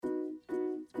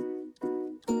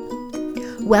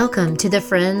Welcome to the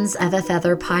Friends of a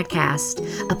Feather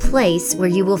podcast, a place where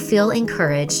you will feel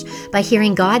encouraged by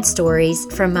hearing God stories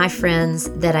from my friends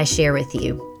that I share with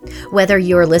you. Whether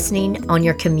you're listening on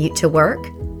your commute to work,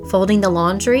 folding the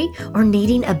laundry, or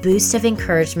needing a boost of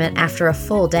encouragement after a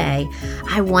full day,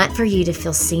 I want for you to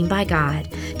feel seen by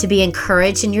God, to be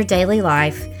encouraged in your daily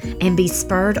life, and be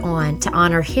spurred on to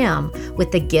honor Him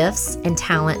with the gifts and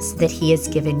talents that He has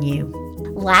given you.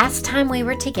 Last time we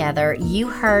were together, you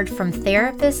heard from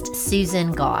therapist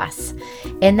Susan Goss.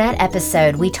 In that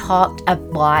episode, we talked a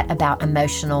lot about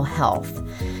emotional health.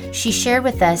 She shared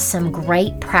with us some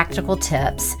great practical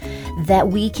tips that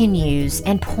we can use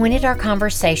and pointed our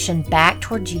conversation back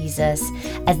toward Jesus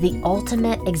as the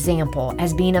ultimate example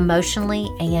as being emotionally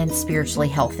and spiritually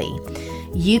healthy.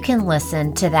 You can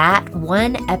listen to that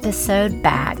one episode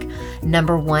back,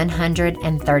 number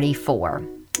 134.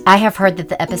 I have heard that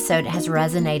the episode has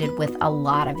resonated with a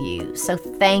lot of you, so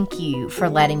thank you for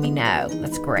letting me know.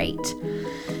 That's great.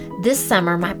 This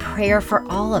summer, my prayer for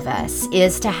all of us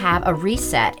is to have a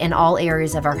reset in all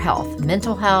areas of our health: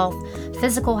 mental health,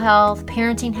 physical health,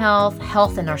 parenting health,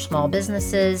 health in our small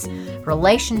businesses,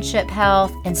 relationship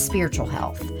health, and spiritual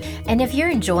health. And if you're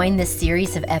enjoying this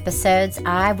series of episodes,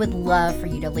 I would love for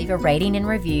you to leave a rating and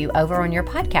review over on your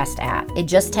podcast app. It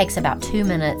just takes about 2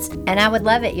 minutes, and I would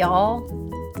love it, y'all.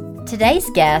 Today's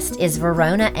guest is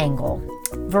Verona Engel.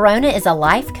 Verona is a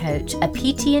life coach, a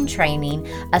PT in training,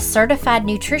 a certified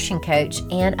nutrition coach,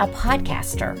 and a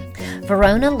podcaster.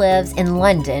 Verona lives in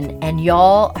London, and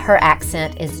y'all, her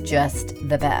accent is just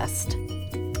the best.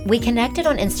 We connected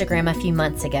on Instagram a few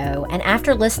months ago, and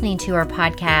after listening to her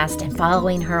podcast and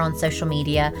following her on social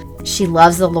media, she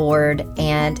loves the Lord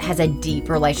and has a deep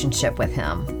relationship with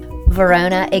Him.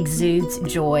 Verona exudes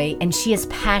joy, and she is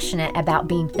passionate about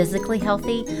being physically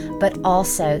healthy, but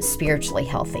also spiritually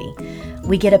healthy.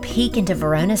 We get a peek into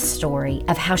Verona's story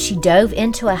of how she dove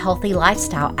into a healthy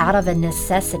lifestyle out of a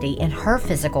necessity in her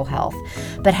physical health,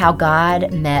 but how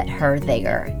God met her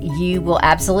there. You will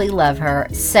absolutely love her.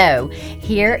 So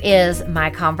here is my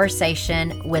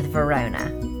conversation with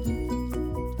Verona.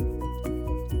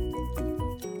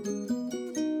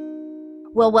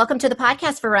 Well, welcome to the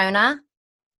podcast, Verona.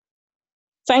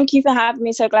 Thank you for having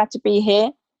me. So glad to be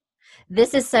here.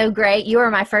 This is so great. You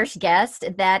are my first guest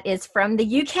that is from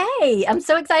the UK. I'm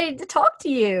so excited to talk to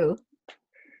you.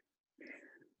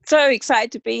 So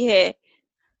excited to be here.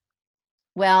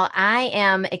 Well, I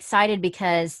am excited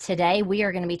because today we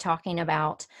are going to be talking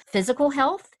about physical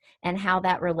health and how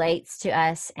that relates to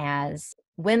us as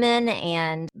women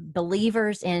and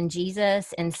believers in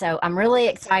Jesus. And so I'm really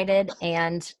excited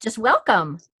and just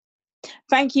welcome.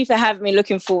 Thank you for having me.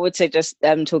 Looking forward to just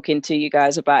talking to you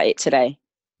guys about it today.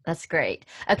 That's great.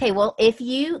 Okay, well, if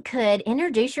you could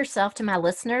introduce yourself to my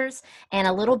listeners and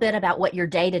a little bit about what your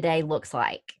day-to-day looks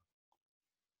like.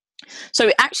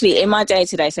 So actually in my day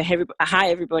today, hi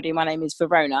everybody, my name is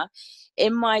Verona.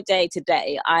 In my day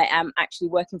today, I am actually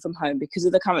working from home because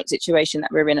of the current situation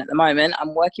that we're in at the moment.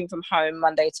 I'm working from home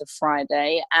Monday to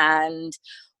Friday, and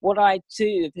what I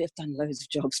do, I've done loads of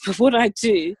jobs, but what I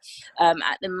do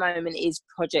at the moment is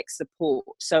project support.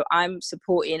 So I'm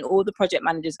supporting all the project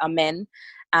managers are men,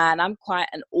 and I'm quite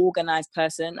an organized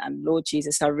person, and Lord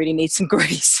Jesus, I really need some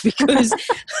grace because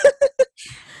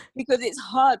because it's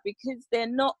hard, because they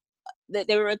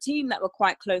were a team that were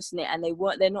quite close knit, and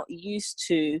they're not used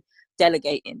to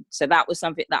delegating. So that was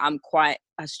something that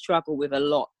I struggle with a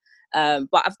lot.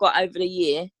 But I've got, over the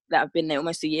year that I've been there,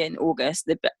 almost a year in August,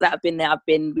 that I've been there,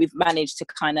 we've managed to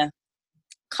kind of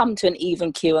come to an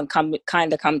even keel and come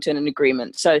to an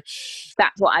agreement. So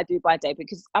that's what I do by day,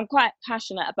 because I'm quite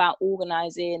passionate about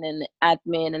organizing and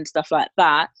admin and stuff like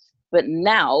that. But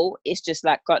now it's just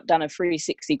like done a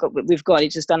 360.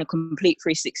 He's just done a complete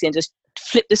 360 and just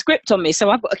flipped the script on me. So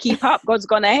I've got to keep up. God's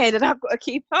gone ahead and I've got to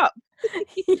keep up.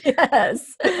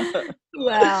 Yes.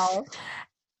 Wow.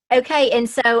 Okay, and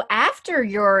so after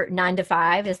your 9 to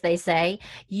 5, as they say,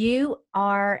 you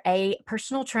are a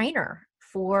personal trainer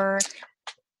for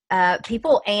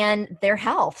people and their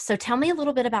health. So tell me a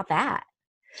little bit about that.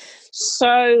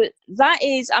 So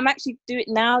I'm actually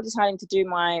deciding to do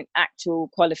my actual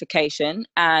qualification,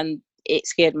 and it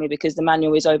scared me because the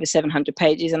manual is over 700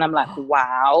 pages, and I'm like,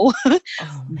 wow.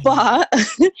 But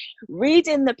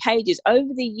reading the pages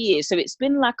over the years, so it's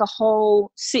been like a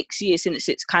whole 6 years since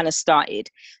it's kind of started.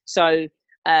 So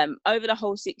over the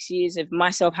whole 6 years of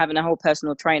myself having a whole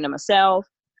personal trainer myself,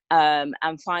 and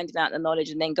finding out the knowledge,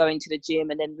 and then going to the gym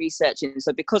and then researching.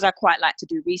 So because I quite like to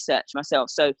do research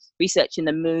myself, so researching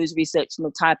the moves, researching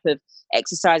the type of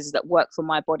exercises that work for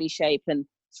my body shape, and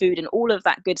food and all of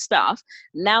that good stuff.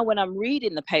 Now when I'm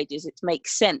reading the pages, it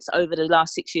makes sense over the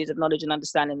last 6 years of knowledge and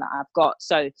understanding that I've got.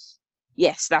 So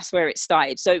yes, that's where it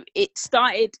started. So it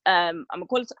started, I'm a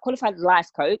qualified life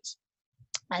coach,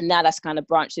 and now that's kind of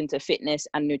branched into fitness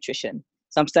and nutrition.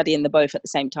 So I'm studying the both at the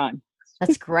same time.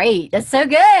 That's great. That's so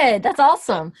good. That's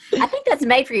awesome. I think that's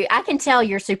made for you. I can tell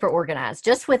you're super organized.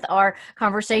 Just with our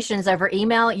conversations over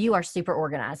email, you are super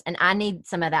organized. And I need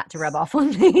some of that to rub off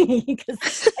on me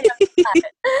because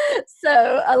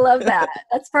so I love that.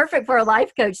 That's perfect for a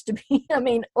life coach to be,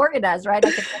 organized, right?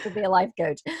 I could never be a life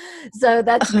coach. So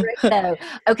that's great though.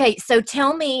 Okay. So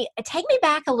take me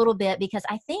back a little bit, because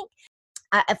I think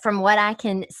from what I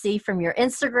can see from your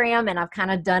Instagram, and I've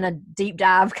kind of done a deep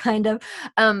dive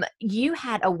you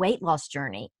had a weight loss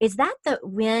journey. Is that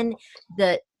when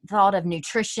the thought of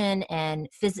nutrition and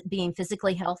being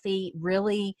physically healthy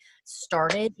really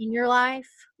started in your life?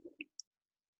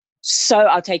 So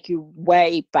I'll take you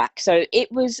way back. So it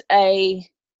was a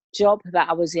job that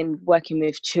I was in working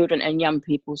with children and young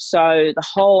people. So the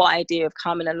whole idea of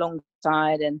coming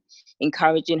alongside and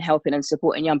encouraging, helping and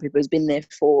supporting young people has been there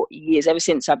for years, ever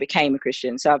since I became a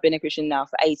Christian. So I've been a Christian now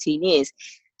for 18 years.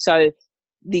 So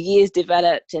the years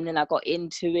developed and then I got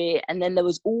into it. And then there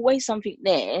was always something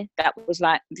there that was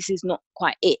like, this is not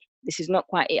quite it. This is not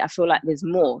quite it. I feel like there's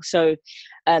more. So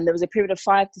there was a period of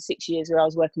 5 to 6 years where I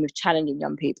was working with challenging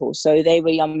young people. So they were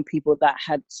young people that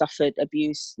had suffered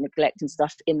abuse, neglect and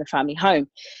stuff in the family home.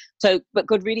 So, but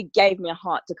God really gave me a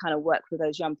heart to kind of work with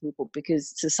those young people,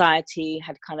 because society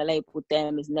had kind of labeled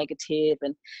them as negative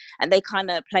and they kind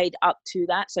of played up to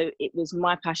that. So it was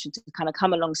my passion to kind of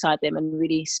come alongside them and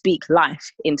really speak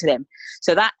life into them.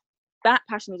 So that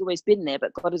passion has always been there,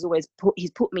 but God has always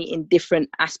he's put me in different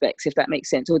aspects, if that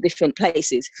makes sense, or different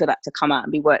places for that to come out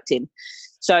and be worked in.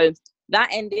 So that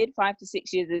ended 5 to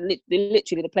 6 years.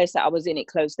 Literally the place that I was in, it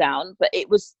closed down, but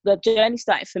the journey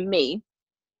started for me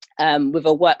with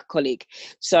a work colleague.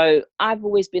 So I've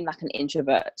always been like an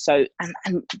introvert. So,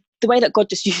 and the way that God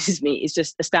just uses me is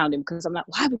just astounding, because I'm like,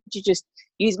 why would you just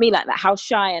use me like that? How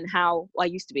shy and how I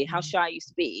used to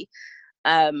be.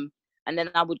 And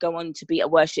then I would go on to be a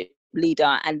worship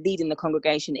leader and leading the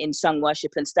congregation in sung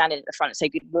worship and standing at the front and say,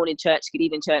 good morning church, good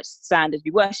evening church, stand as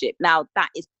we worship. Now that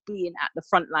is being at the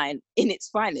front line in its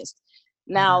finest.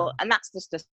 Now, and that's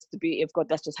just the beauty of God.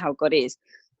 That's just how God is.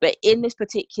 But in this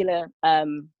particular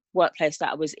workplace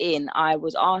that I was in, I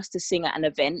was asked to sing at an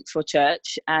event for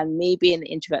church, and me being the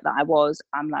introvert that I was,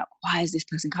 I'm like, why is this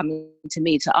person coming to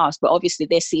me to ask? But obviously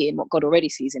they're seeing what God already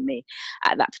sees in me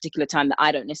at that particular time that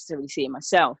I don't necessarily see in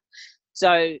myself.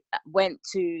 So went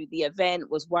to the event,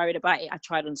 was worried about it. I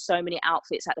tried on so many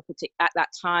outfits at that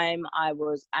time. I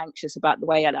was anxious about the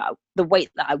weight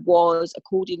that I was.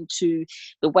 According to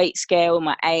the weight scale,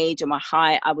 my age and my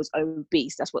height, I was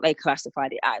obese. That's what they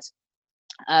classified it as.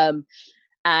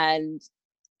 And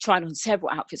trying on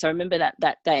several outfits. I remember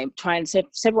that day, trying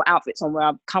several outfits on where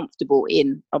I'm comfortable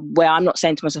in, where I'm not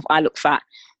saying to myself, I look fat,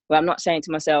 where I'm not saying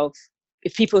to myself,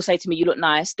 if people say to me, you look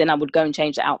nice, then I would go and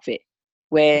change the outfit.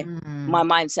 Where my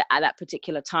mindset at that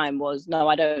particular time was, no,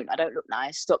 I don't look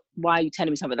nice. Stop. Why are you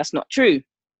telling me something that's not true?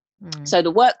 So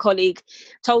the work colleague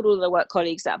told all the work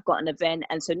colleagues that I've got an event.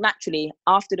 And so naturally,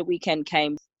 after the weekend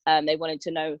came, they wanted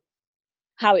to know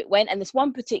how it went. And this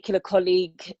one particular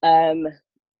colleague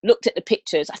looked at the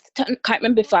pictures. I can't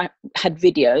remember if I had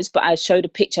videos, but I showed a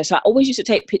picture. So I always used to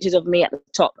take pictures of me at the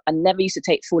top. I never used to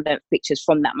take full length pictures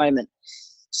from that moment.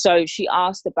 So she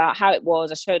asked about how it was.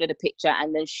 I showed her the picture,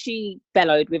 and then she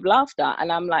bellowed with laughter.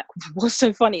 And I'm like, what's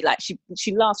so funny? Like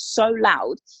she laughed so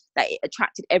loud that it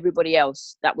attracted everybody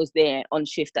else that was there on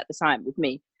shift at the time with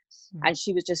me. And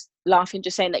she was just laughing,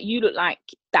 just saying that you look like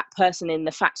that person in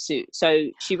the fat suit. So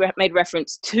she made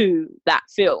reference to that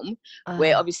film,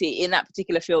 where obviously in that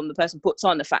particular film, the person puts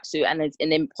on the fat suit and is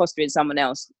an imposter in someone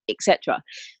else, etc.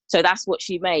 So that's what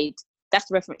she made. That's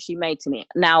the reference she made to me.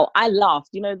 Now, I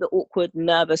laughed, the awkward,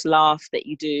 nervous laugh that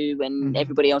you do when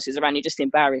everybody else is around, you're just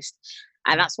embarrassed.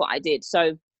 And that's what I did.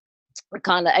 So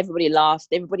everybody laughed.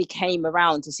 Everybody came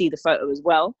around to see the photo as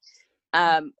well.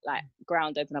 Like,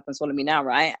 ground open up and swallow me now,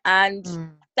 right? And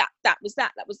that was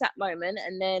that moment.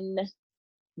 And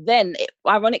then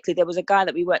ironically, there was a guy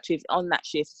that we worked with on that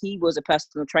shift. He was a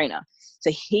personal trainer. So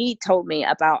he told me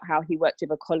about how he worked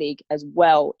with a colleague as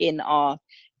well in our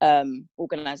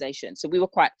organization. So we were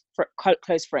quite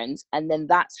close friends. And then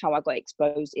that's how I got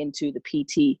exposed into the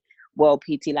PT world,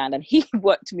 PT land. And he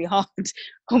worked me hard.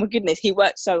 Oh my goodness, he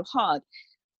worked so hard.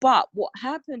 But what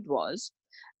happened was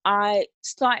I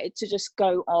started to just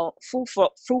go on full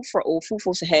throttle, full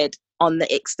force ahead on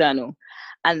the external.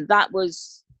 And that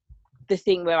was the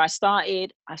thing where I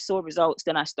started, I saw results,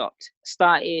 then I stopped.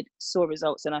 Started, saw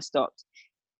results, then I stopped.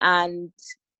 And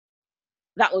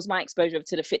that was my exposure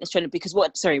to the fitness training, because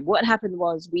what happened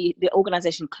was the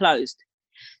organization closed.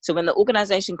 So when the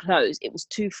organization closed, it was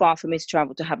too far for me to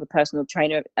travel to have a personal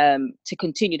trainer, to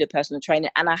continue the personal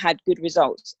training. And I had good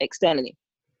results externally.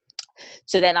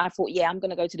 So then I thought, I'm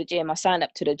going to go to the gym. I signed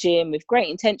up to the gym with great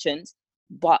intentions,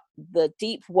 but the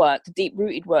deep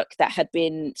rooted work that had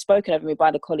been spoken over me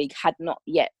by the colleague had not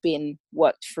yet been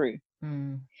worked through.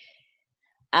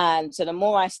 And so the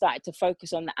more I started to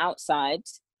focus on the outside,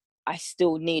 I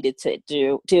still needed to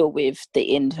deal with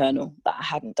the internal that I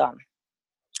hadn't done.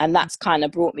 And that's kind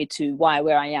of brought me to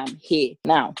where I am here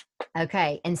now.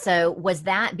 Okay. And so was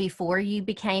that before you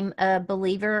became a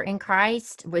believer in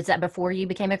Christ? Was that before you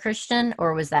became a Christian,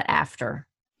 or was that after?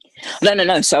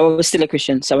 No. So I was still a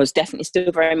Christian. So I was definitely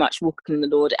still very much walking in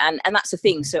the Lord. And that's the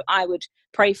thing. So I would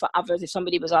pray for others. If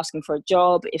somebody was asking for a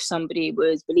job, if somebody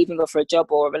was believing God for a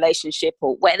job or a relationship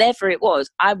or whatever it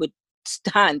was, I would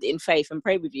stand in faith and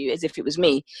pray with you as if it was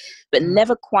me, but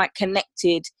never quite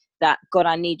connected that, God,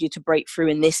 I need you to break through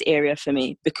in this area for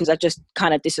me, because I just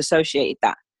kind of disassociated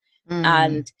that.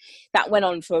 And that went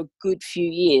on for a good few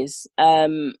years.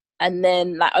 And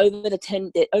then like over the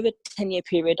 10-year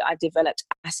period, I developed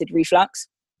acid reflux,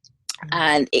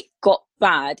 and it got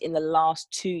bad in the last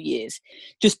 2 years,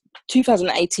 just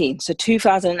 2018. So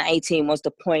 2018 was the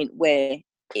point where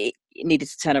it needed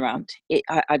to turn around.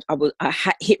 I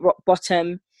had hit rock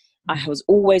bottom. I was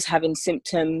always having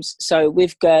symptoms. So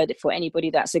with GERD, for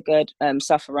anybody that's a GERD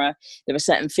sufferer, there are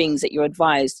certain things that you're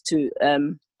advised to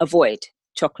avoid: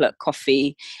 chocolate,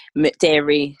 coffee,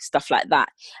 dairy, stuff like that,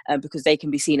 because they can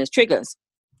be seen as triggers.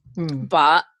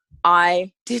 But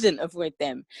I didn't avoid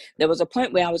them. There was a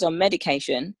point where I was on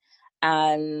medication,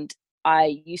 and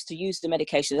I used to use the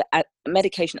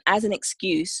medication as an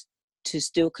excuse to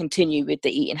still continue with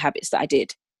the eating habits that I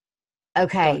did.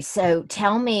 Okay, so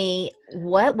tell me,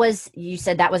 you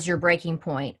said that was your breaking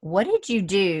point. What did you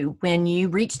do when you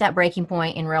reached that breaking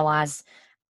point and realized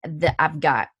that I've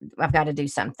got to do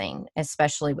something,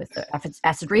 especially with the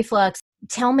acid reflux?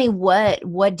 Tell me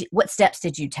what steps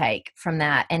did you take from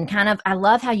that? And kind of, I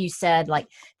love how you said like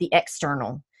the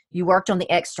external. You worked on the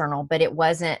external, but it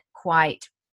wasn't quite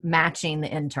matching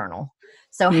the internal.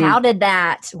 So when did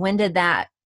that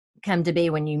come to be,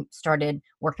 when you started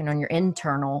working on your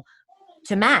internal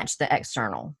to match the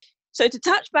external? So to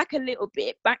touch back a little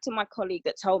bit, back to my colleague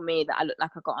that told me that I looked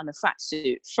like I got on a fat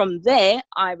suit. From there,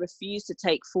 I refused to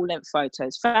take full-length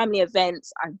photos. Family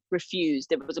events, I refused.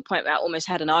 There was a point where I almost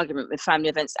had an argument with family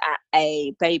events at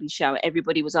a baby shower.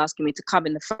 Everybody was asking me to come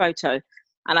in the photo.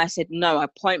 And I said, no, I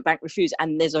point blank refused.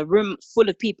 And there's a room full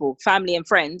of people, family and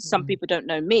friends. Some people don't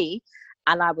know me.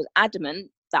 And I was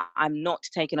adamant that I'm not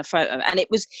taking a photo. And it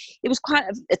was quite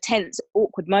a tense,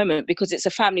 awkward moment, because it's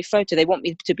a family photo. They want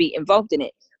me to be involved in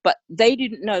it. But they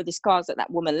didn't know the scars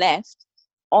that woman left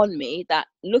on me, that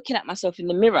looking at myself in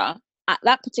the mirror at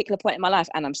that particular point in my life,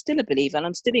 and I'm still a believer and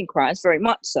I'm still in Christ, very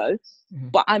much so,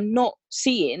 but I'm not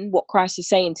seeing what Christ is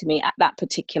saying to me at that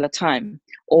particular time.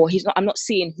 Or I'm not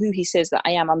seeing who he says that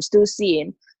I am. I'm still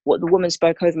seeing what the woman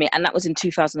spoke over me. And that was in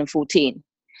 2014.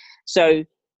 So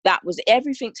that was,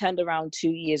 everything turned around 2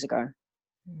 years ago.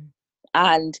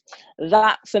 And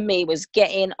that for me was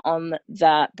getting on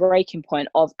the breaking point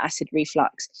of acid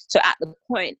reflux. So at the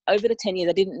point, over the 10 years,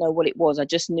 I didn't know what it was. I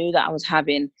just knew that I was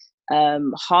having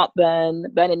heartburn,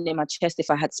 burning in my chest if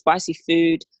I had spicy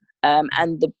food.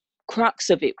 And the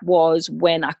crux of it was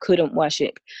when I couldn't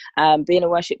worship. Being a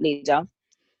worship leader,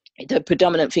 the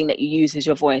predominant thing that you use is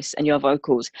your voice and your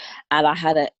vocals. And I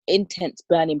had an intense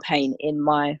burning pain in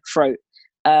my throat.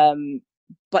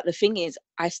 But the thing is,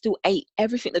 I still ate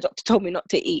everything the doctor told me not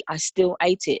to eat. I still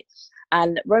ate it.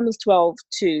 And Romans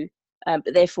 12:2,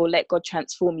 but therefore let God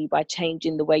transform you by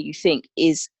changing the way you think,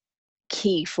 is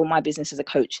key for my business as a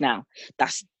coach now.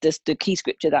 That's the key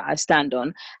scripture that I stand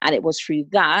on. And it was through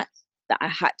that I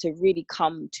had to really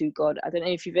come to God. I don't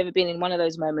know if you've ever been in one of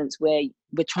those moments where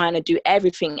we're trying to do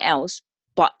everything else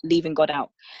but leaving God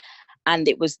out. And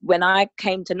it was when I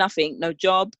came to nothing, no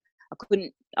job.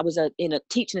 I was in a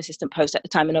teaching assistant post at the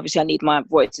time, and obviously I need my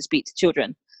voice to speak to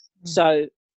children. So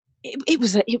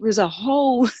it was a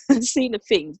whole scene of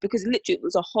things, because literally it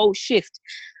was a whole shift,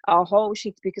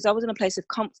 because I was in a place of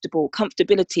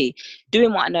comfortability,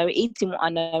 doing what I know, eating what I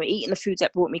know, eating the foods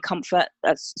that brought me comfort.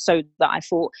 That's so that I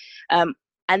thought.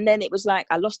 And then it was like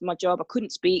I lost my job. I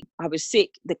couldn't speak. I was sick.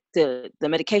 The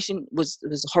medication was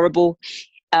horrible.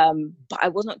 But I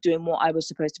was not doing what I was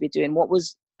supposed to be doing. What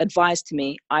was advised to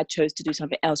me, I chose to do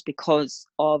something else because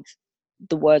of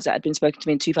the words that had been spoken to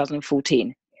me in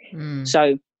 2014.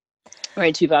 So We're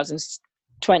in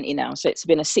 2020 now, so it's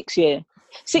been a 6-year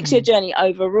journey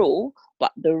overall,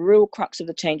 but the real crux of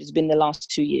the change has been the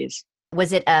last 2 years.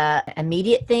 Was it a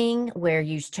immediate thing where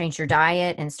you changed your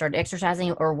diet and started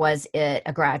exercising, or was it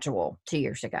a gradual 2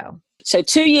 years ago? So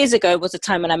 2 years ago was the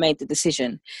time when I made the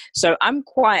decision. So I'm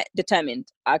quite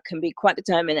determined. I can be quite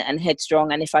determined and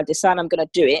headstrong. And if I decide I'm going to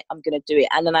do it, I'm going to do it.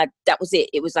 And then that was it.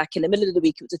 It was like in the middle of the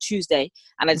week, it was a Tuesday.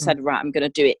 And I decided, right, I'm going to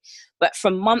do it. But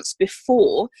from months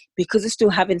before, because of still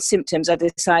having symptoms, I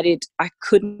decided I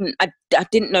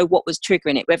didn't know what was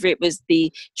triggering it, whether it was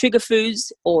the trigger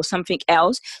foods or something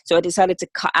else. So I decided to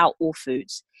cut out all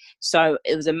foods. So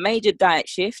it was a major diet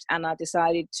shift, and I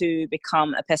decided to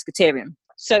become a pescatarian.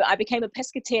 So I became a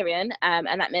pescatarian, and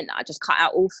that meant that I just cut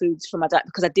out all foods from my diet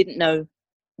because I didn't know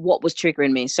what was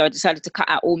triggering me. So I decided to cut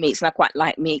out all meats, and I quite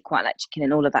like meat, quite like chicken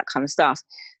and all of that kind of stuff.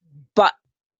 But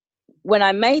when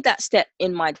I made that step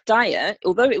in my diet,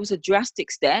 although it was a drastic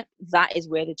step, that is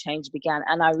where the change began.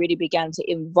 And I really began to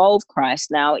involve Christ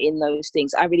now in those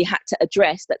things. I really had to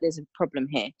address that there's a problem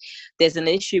here. There's an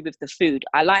issue with the food.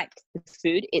 I like the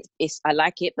food. I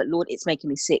like it, but Lord, it's making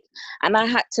me sick. And I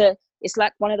had to, it's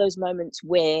like one of those moments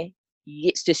where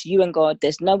it's just you and God.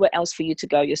 There's nowhere else for you to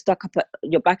go. You're stuck up,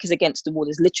 your back is against the wall.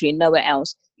 There's literally nowhere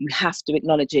else. You have to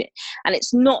acknowledge it. And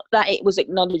it's not that it was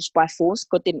acknowledged by force.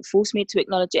 God didn't force me to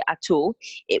acknowledge it at all.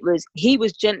 He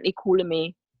was gently calling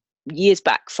me years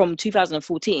back from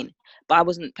 2014, but I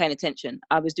wasn't paying attention.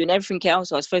 I was doing everything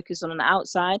else. I was focused on the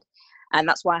outside, and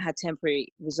that's why I had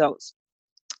temporary results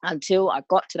until I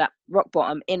got to that rock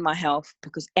bottom in my health,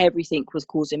 because everything was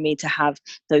causing me to have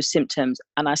those symptoms.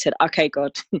 And I said, okay,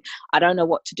 God, I don't know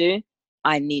what to do.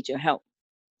 I need your help.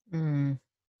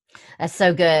 That's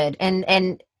so good.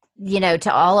 And, you know,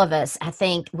 to all of us, I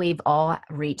think we've all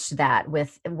reached that,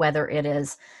 with whether it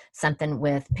is something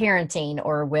with parenting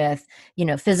or with, you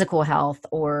know, physical health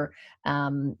or,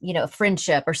 you know,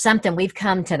 friendship or something. We've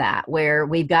come to that where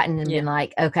we've gotten and been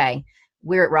like, okay,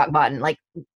 we're at rock bottom. Like,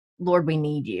 Lord, we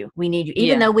need you. We need you,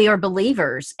 even though we are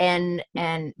believers.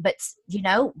 But you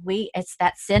know, it's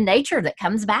that sin nature that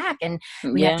comes back, and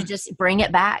we have to just bring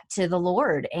it back to the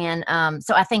Lord. And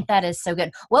so I think that is so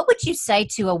good. What would you say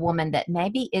to a woman that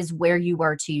maybe is where you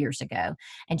were 2 years ago,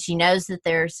 and she knows that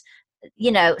there's,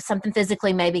 you know, something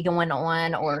physically maybe going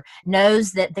on, or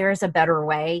knows that there's a better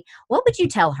way? What would you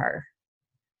tell her?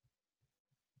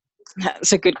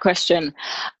 That's a good question.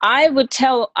 I would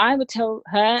tell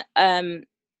her,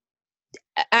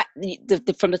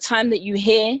 from the time that you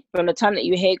hear God, the time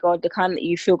that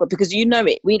you feel God, because you know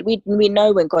it. We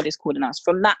know when God is calling us.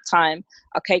 From that time,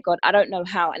 okay, God, I don't know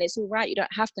how, and it's all right. You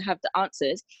don't have to have the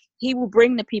answers. He will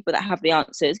bring the people that have the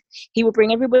answers. He will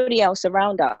bring everybody else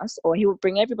around us, or he will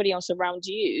bring everybody else around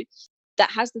you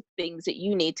that has the things that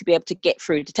you need to be able to get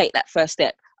through, to take that first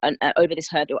step and over this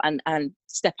hurdle and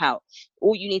step out.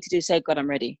 All you need to do is say, God, I'm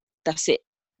ready. That's it.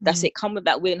 That's it. Come with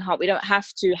that willing heart. We don't have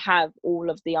to have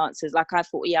all of the answers. Like I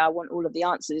thought, I want all of the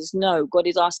answers. No, God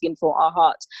is asking for our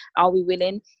hearts. Are we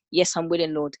willing? Yes, I'm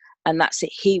willing, Lord. And that's it.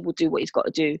 He will do what he's got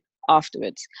to do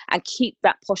afterwards. And keep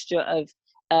that posture of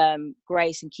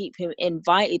grace, and keep him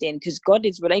invited in, because God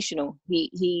is relational.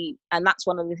 And that's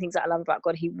one of the things that I love about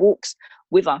God. He walks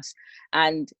with us.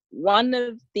 And one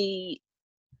of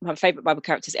my favorite Bible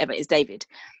characters ever is David.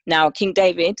 Now, King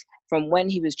David, from when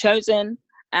he was chosen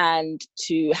and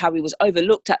to how he was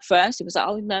overlooked at first, it was like,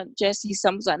 oh no, Jesse, his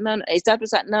son was like, no. His dad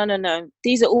was like, no,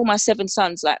 these are all my 7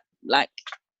 sons. Like,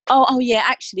 oh yeah,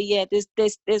 actually, yeah,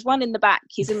 there's one in the back.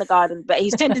 He's in the garden, but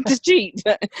he's tending to sheep.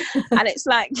 And it's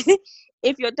like,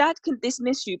 if your dad can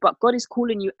dismiss you, but God is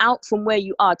calling you out from where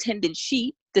you are tending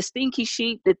sheep, the stinky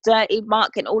sheep, the dirty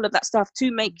mark, and all of that stuff,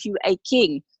 to make you a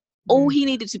king. All he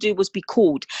needed to do was be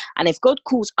called. And if God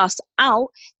calls us out,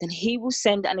 then he will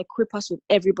send and equip us with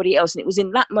everybody else. And it was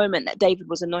in that moment that David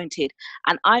was anointed.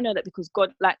 And I know that because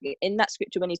God, like in that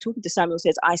scripture, when he's talking to Samuel,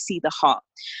 says, I see the heart.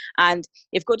 And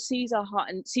if God sees our heart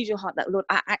and sees your heart, that, Lord,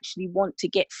 I actually want to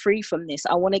get free from this.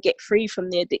 I want to get free from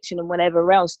the addiction and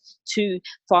whatever else to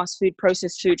fast food,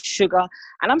 processed food, sugar.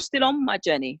 And I'm still on my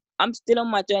journey. I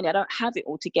don't have it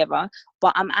all together,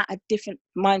 but I'm at a different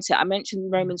mindset. I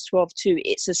mentioned Romans 12:2.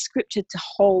 It's a scripture to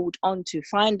hold on to.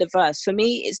 Find the verse. For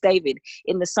me, it's David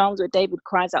in the Psalms, where David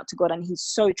cries out to God, and he's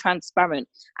so transparent,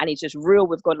 and he's just real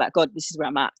with God. Like, God, this is where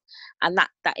I'm at. And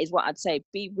that is what I'd say.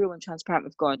 Be real and transparent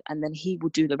with God, and then he will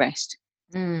do the rest.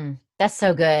 That's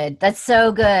so good. That's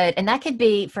so good. And that could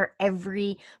be for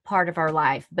every part of our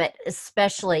life, but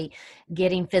especially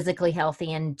getting physically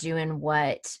healthy and doing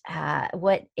what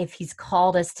if he's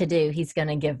called us to do, he's going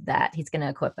to give that. He's going to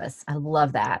equip us. I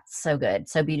love that. So good.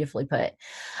 So beautifully put.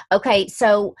 Okay,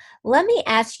 so let me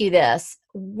ask you this.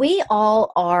 We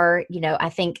all are, I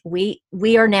think we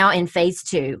are now in phase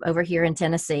 2 over here in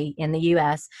Tennessee in the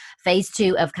US, phase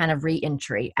 2 of kind of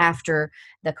reentry after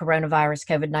the coronavirus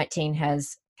COVID-19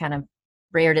 has kind of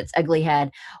reared its ugly head.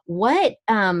 What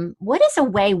is a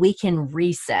way we can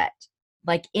reset?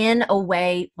 Like in a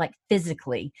way, like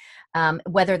physically,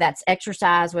 whether that's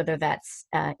exercise, whether that's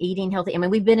eating healthy. I mean,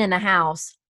 we've been in the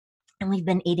house and we've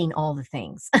been eating all the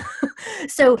things.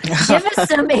 So give us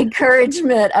some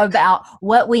encouragement about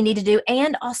what we need to do,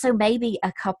 and also maybe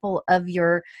a couple of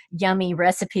your yummy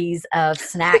recipes of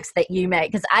snacks that you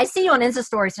make. Because I see you on Insta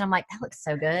stories and I'm like, that looks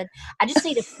so good. I just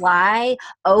need to fly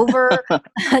over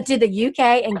to the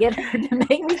UK and get her to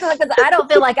make me something, because I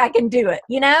don't feel like I can do it,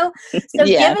 So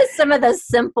Yeah. give us some of those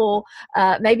simple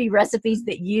maybe recipes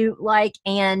that you like,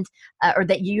 and or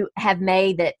that you have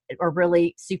made that are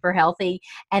really super healthy.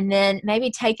 And then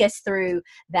maybe take us through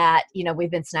that, we've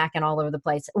been snacking all over the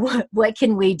place. What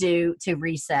can we do to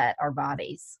reset our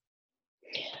bodies?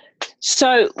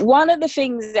 So one of the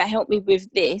things that helped me with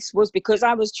this was because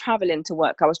I was traveling to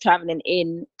work. I was traveling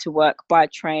in to work by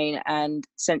train and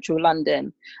central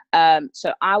London.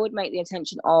 So I would make the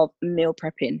intention of meal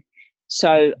prepping.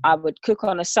 So I would cook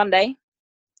on a Sunday.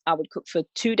 I would cook for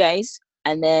 2 days,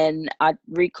 and then I'd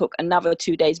recook another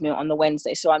 2 days meal on the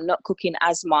Wednesday. So I'm not cooking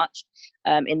as much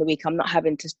in the week. I'm not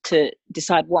having to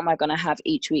decide what am I going to have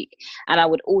each week. And I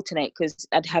would alternate, because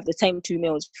I'd have the same 2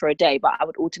 meals for a day, but I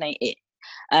would alternate it.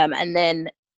 And then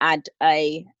add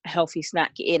a healthy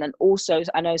snack in. And also,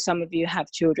 I know some of you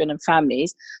have children and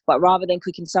families, but rather than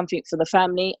cooking something for the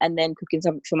family and then cooking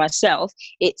something for myself,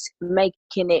 it's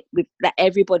making it that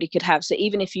everybody could have. So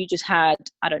even if you just had,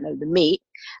 I don't know, the meat,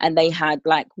 and they had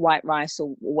like white rice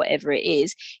or whatever it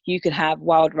is, you could have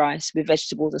wild rice with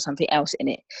vegetables or something else in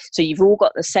it. So you've all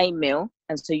got the same meal.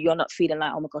 And so you're not feeling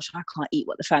like, oh my gosh, I can't eat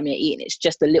what the family are eating. It's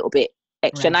just a little bit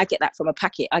extra. Right. And I get that from a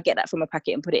packet.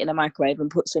 And put it in a microwave and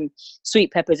put some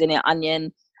sweet peppers in it,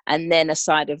 onion, and then a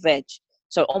side of veg.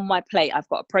 So on my plate, I've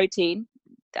got a protein.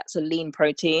 That's a lean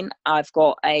protein. I've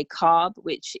got a carb,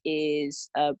 which is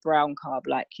a brown carb.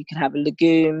 Like you can have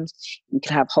legumes, you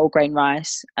can have whole grain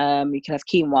rice, you can have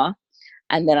quinoa,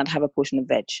 and then I'd have a portion of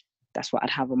veg. That's what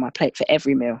I'd have on my plate for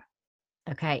every meal.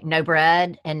 Okay. No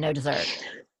bread and no dessert.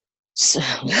 So,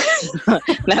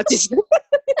 now just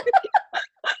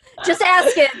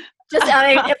asking.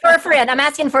 For a friend. I'm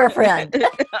asking for a friend.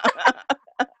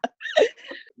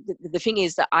 The thing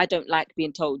is that I don't like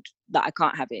being told that I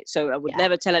can't have it. So I would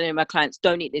never tell any of my clients,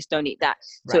 don't eat this, don't eat that.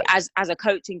 Right. So as a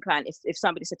coaching client, if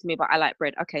somebody said to me, but I like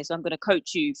bread, okay, so I'm going to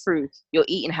coach you through your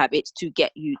eating habits to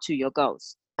get you to your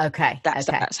goals. Okay.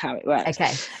 That's how it works.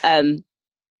 Okay.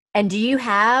 And do you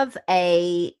have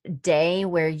a day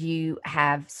where you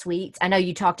have sweets? I know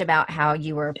you talked about how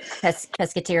you were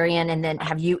pescatarian, and then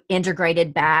have you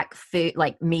integrated back food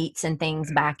like meats and things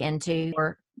back into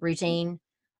your routine?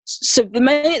 So the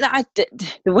way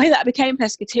that I became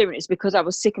pescatarian is because I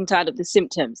was sick and tired of the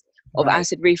symptoms of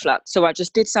acid reflux. So I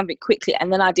just did something quickly,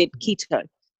 and then I did keto.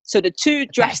 So the two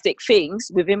drastic things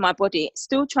within my body,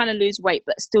 still trying to lose weight,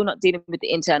 but still not dealing with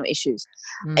the internal issues.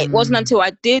 It wasn't until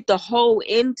I did the whole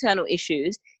internal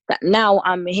issues that now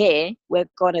I'm here where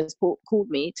God has called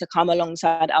me to come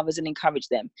alongside others and encourage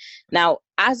them. Now,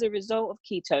 as a result of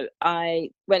keto,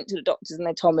 I went to the doctors and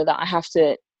they told me that I have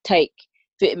to take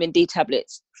vitamin D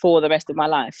tablets for the rest of my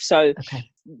life. So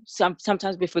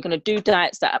sometimes if we're going to do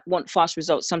diets that want fast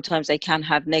results, sometimes they can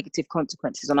have negative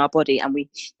consequences on our body. And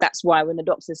that's why when the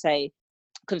doctors say,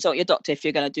 consult your doctor if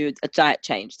you're going to do a diet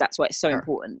change, that's why it's so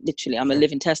important. Literally, I'm a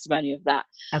living testimony of that.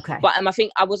 But I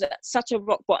think I was at such a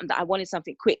rock bottom that I wanted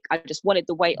something quick. I just wanted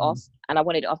the weight off, and I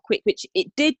wanted it off quick, which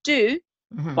it did do,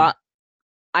 but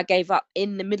I gave up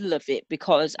in the middle of it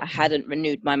because I hadn't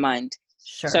renewed my mind.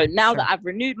 So now that I've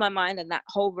renewed my mind, and that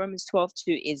whole Romans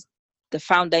 12:2 is the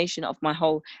foundation of my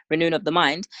whole renewing of the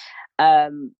mind,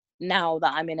 now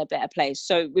that I'm in a better place.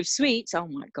 So with sweets, oh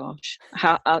my gosh,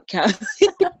 how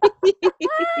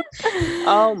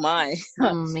oh my,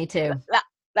 me too.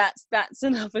 That's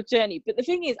another journey. But the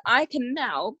thing is, I can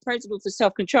now, praise the Lord for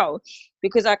self-control,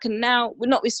 because I can now, well,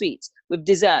 not with sweets, with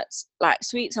desserts. Like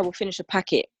sweets, I will finish a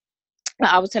packet.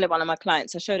 I was telling one of my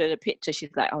clients, I showed her the picture. She's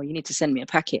like, oh, you need to send me a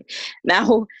packet.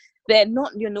 Now, they're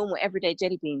not your normal everyday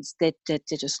jelly beans. They're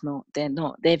just not. They're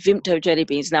not. They're Vimto jelly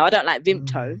beans. Now, I don't like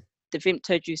Vimto, the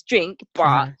Vimto juice drink,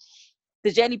 but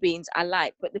the jelly beans I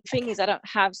like, but the thing is, I don't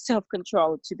have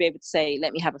self-control to be able to say,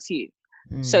 let me have a few.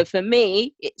 So for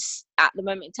me, it's at the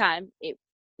moment in time, it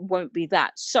won't be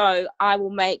that. So I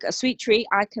will make a sweet treat.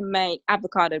 I can make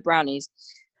avocado brownies.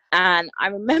 And I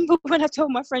remember when I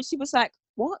told my friend, she was like,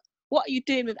 what are you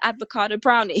doing with avocado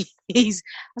brownies? I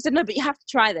said, no, but you have to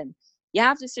try them. You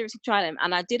have to seriously try them.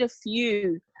 And I did a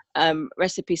few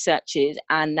recipe searches,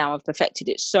 and now I've perfected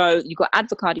it. So you've got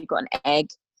avocado, you've got an egg,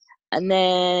 and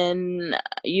then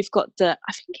you've got I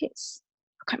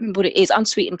can't remember what it is,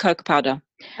 unsweetened cocoa powder.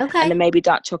 Okay. And then maybe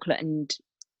dark chocolate, and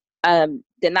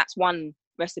then that's one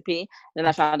recipe. Then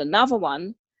I found another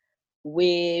one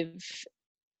with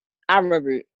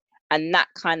arrowroot, and that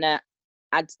kind of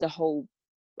adds the whole,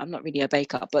 I'm not really a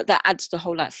baker, but that adds the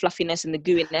whole like fluffiness and the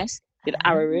gooiness with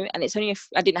arrowroot. And it's only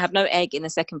I didn't have no egg in the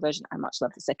second version. I much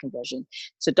love the second version.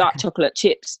 So dark chocolate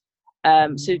chips.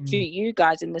 So for you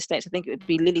guys in the States, I think it would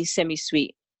be Lily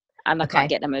semi-sweet, and I can't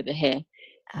get them over here.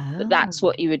 But that's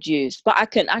what you would use. But I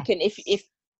can if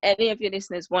any of your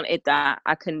listeners wanted that,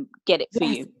 I can get it for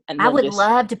you. And I would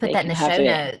love to put that in the show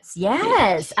notes.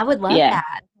 Yes, I would love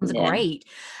that. It was great.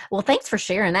 Well, thanks for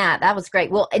sharing that. That was great.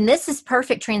 Well, and this is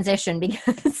perfect transition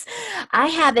because I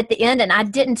have at the end, and I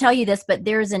didn't tell you this, but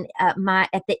there's at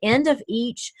the end of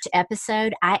each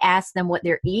episode, I ask them what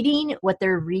they're eating, what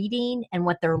they're reading, and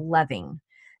what they're loving.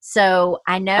 So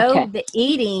I know the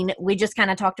eating, we just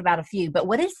kind of talked about a few, but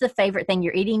what is the favorite thing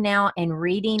you're eating now and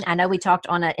reading? I know we talked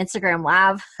on an Instagram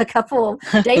Live a couple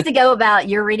days ago about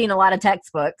you're reading a lot of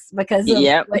textbooks because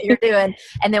of what you're doing.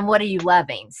 And then what are you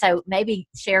loving? So maybe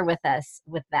share with us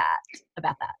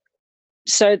about that.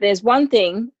 So there's one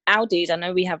thing, Aldi's. I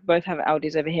know we both have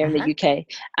Aldi's over here in the UK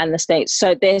and the States.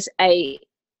 So there's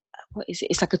what is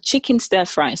it? It's like a chicken stir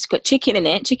fry. It's got chicken in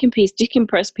it, chicken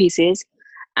breast pieces,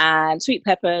 and sweet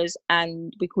peppers,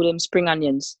 and we call them spring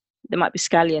onions. There might be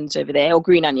scallions over there, or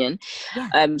green onion.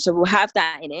 So we'll have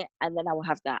that in it, and then I will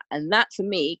have that. And that for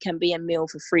me can be a meal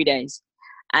for 3 days.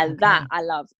 And that I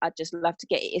love. I just love to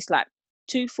get it. It's like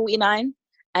 $2.49,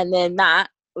 and then that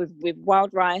with wild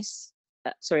rice.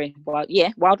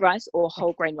 Wild rice or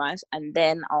whole grain rice, and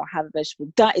then I'll have a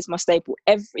vegetable. That is my staple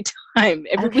every time,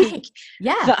 every week.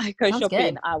 That I go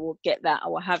shopping, I will get that. I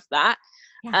will have that.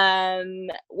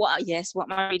 What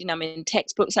am I reading? I'm in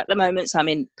textbooks at the moment. So I'm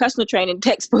in personal training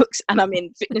textbooks, and I'm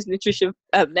in fitness nutrition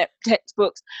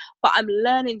textbooks. But I'm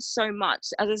learning so much.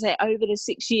 As I say, over the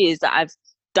 6 years that I've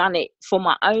done it for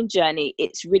my own journey,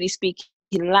 it's really speaking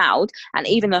loud. And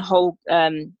even the whole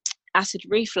acid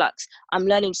reflux, I'm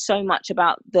learning so much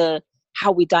about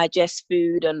how we digest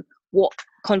food and what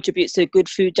contributes to good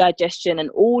food digestion and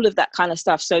all of that kind of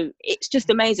stuff. So it's just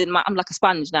amazing. I'm like a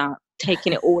sponge now,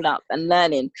 taking it all up and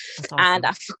learning. Awesome. And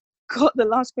I forgot the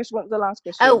last question. What was the last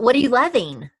question? Oh, what are you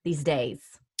loving these days?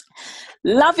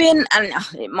 Loving, and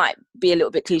it might be a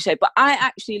little bit cliche, but I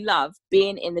actually love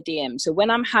being in the DM. So when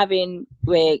I'm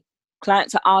where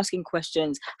clients are asking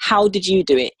questions, how did you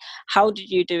do it? How did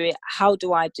you do it? How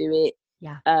do I do it?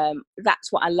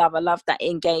 That's what I love. I love that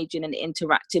engaging and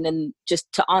interacting, and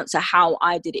just to answer how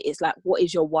I did it is like, what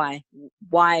is your why?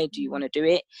 Why do you want to do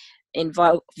it?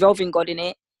 Involving God in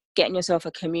it, getting yourself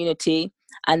a community,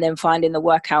 and then finding the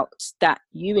workouts that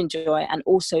you enjoy, and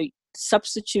also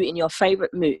substituting your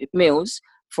favorite meals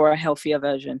for a healthier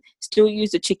version. Still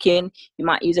use the chicken. You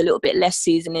might use a little bit less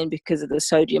seasoning because of the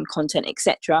sodium content,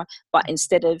 etc. But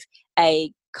instead of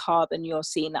a carb and you're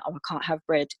seeing that, I can't have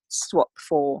bread, swap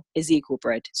for Ezekiel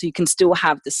bread. So you can still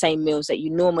have the same meals that you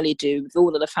normally do with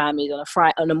all of the families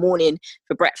on a morning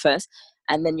for breakfast,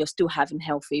 and then you're still having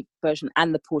healthy version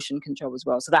and the portion control as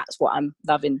well. So that's what I'm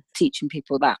loving, teaching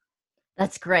people that.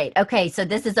 That's great. Okay, so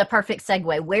this is a perfect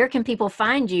segue. Where can people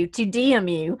find you to DM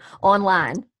you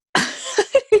online?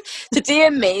 To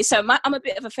DM me. So I'm a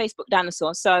bit of a Facebook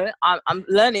dinosaur, so I'm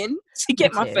learning to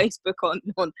get my Facebook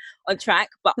on track.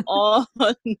 But on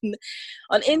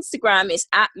Instagram, it's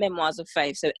at Memoirs of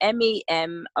Faith. So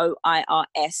MEMOIRS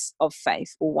of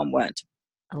Faith, all one word.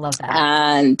 I love that.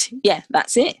 And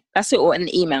that's it. That's it. Or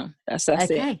an email. That's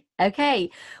it. Okay.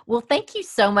 Well, thank you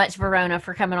so much, Verona,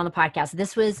 for coming on the podcast.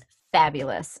 This was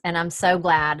fabulous. And I'm so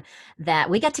glad that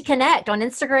we got to connect on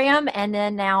Instagram and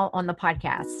then now on the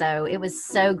podcast. So it was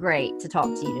so great to talk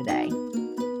to you today.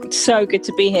 So good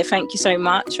to be here. Thank you so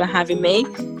much for having me.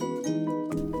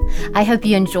 I hope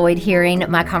you enjoyed hearing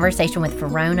my conversation with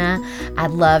Verona. I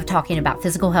love talking about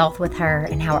physical health with her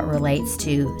and how it relates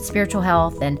to spiritual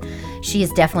health. And, She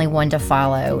is definitely one to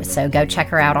follow, so go check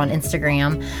her out on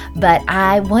Instagram. But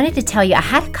I wanted to tell you, I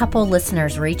had a couple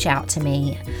listeners reach out to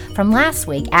me from last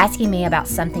week asking me about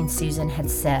something Susan had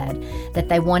said that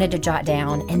they wanted to jot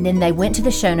down, and then they went to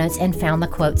the show notes and found the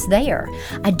quotes there.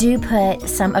 I do put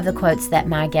some of the quotes that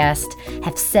my guests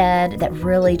have said that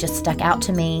really just stuck out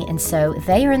to me, and so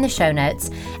they are in the show notes.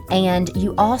 And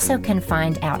you also can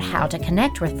find out how to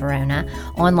connect with Verona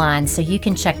online, so you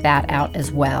can check that out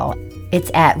as well. It's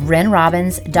at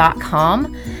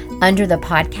renrobbins.com under the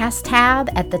podcast tab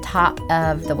at the top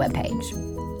of the webpage.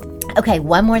 Okay,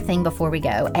 one more thing before we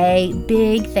go. A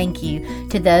big thank you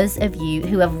to those of you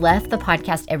who have left the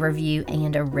podcast a review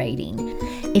and a rating.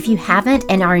 If you haven't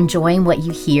and are enjoying what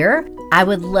you hear, I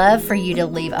would love for you to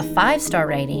leave a 5-star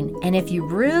rating, and if you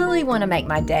really want to make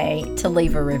my day, to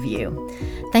leave a review.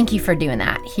 Thank you for doing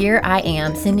that. Here I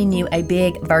am sending you a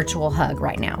big virtual hug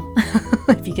right now.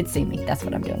 If you could see me, that's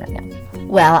what I'm doing right now.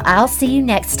 Well, I'll see you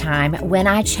next time when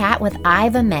I chat with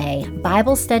Iva May,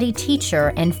 Bible study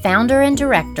teacher and founder and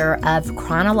director of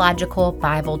Chronological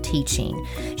Bible Teaching.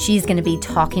 She's going to be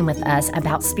talking with us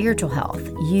about spiritual health.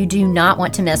 You do not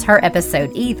want to miss her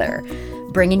episode either.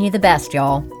 Bringing you the best,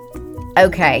 y'all.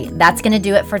 Okay, that's going to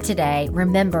do it for today.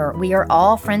 Remember, we are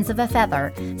all friends of a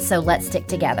feather, so let's stick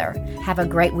together. Have a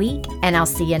great week, and I'll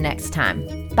see you next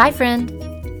time. Bye, friend.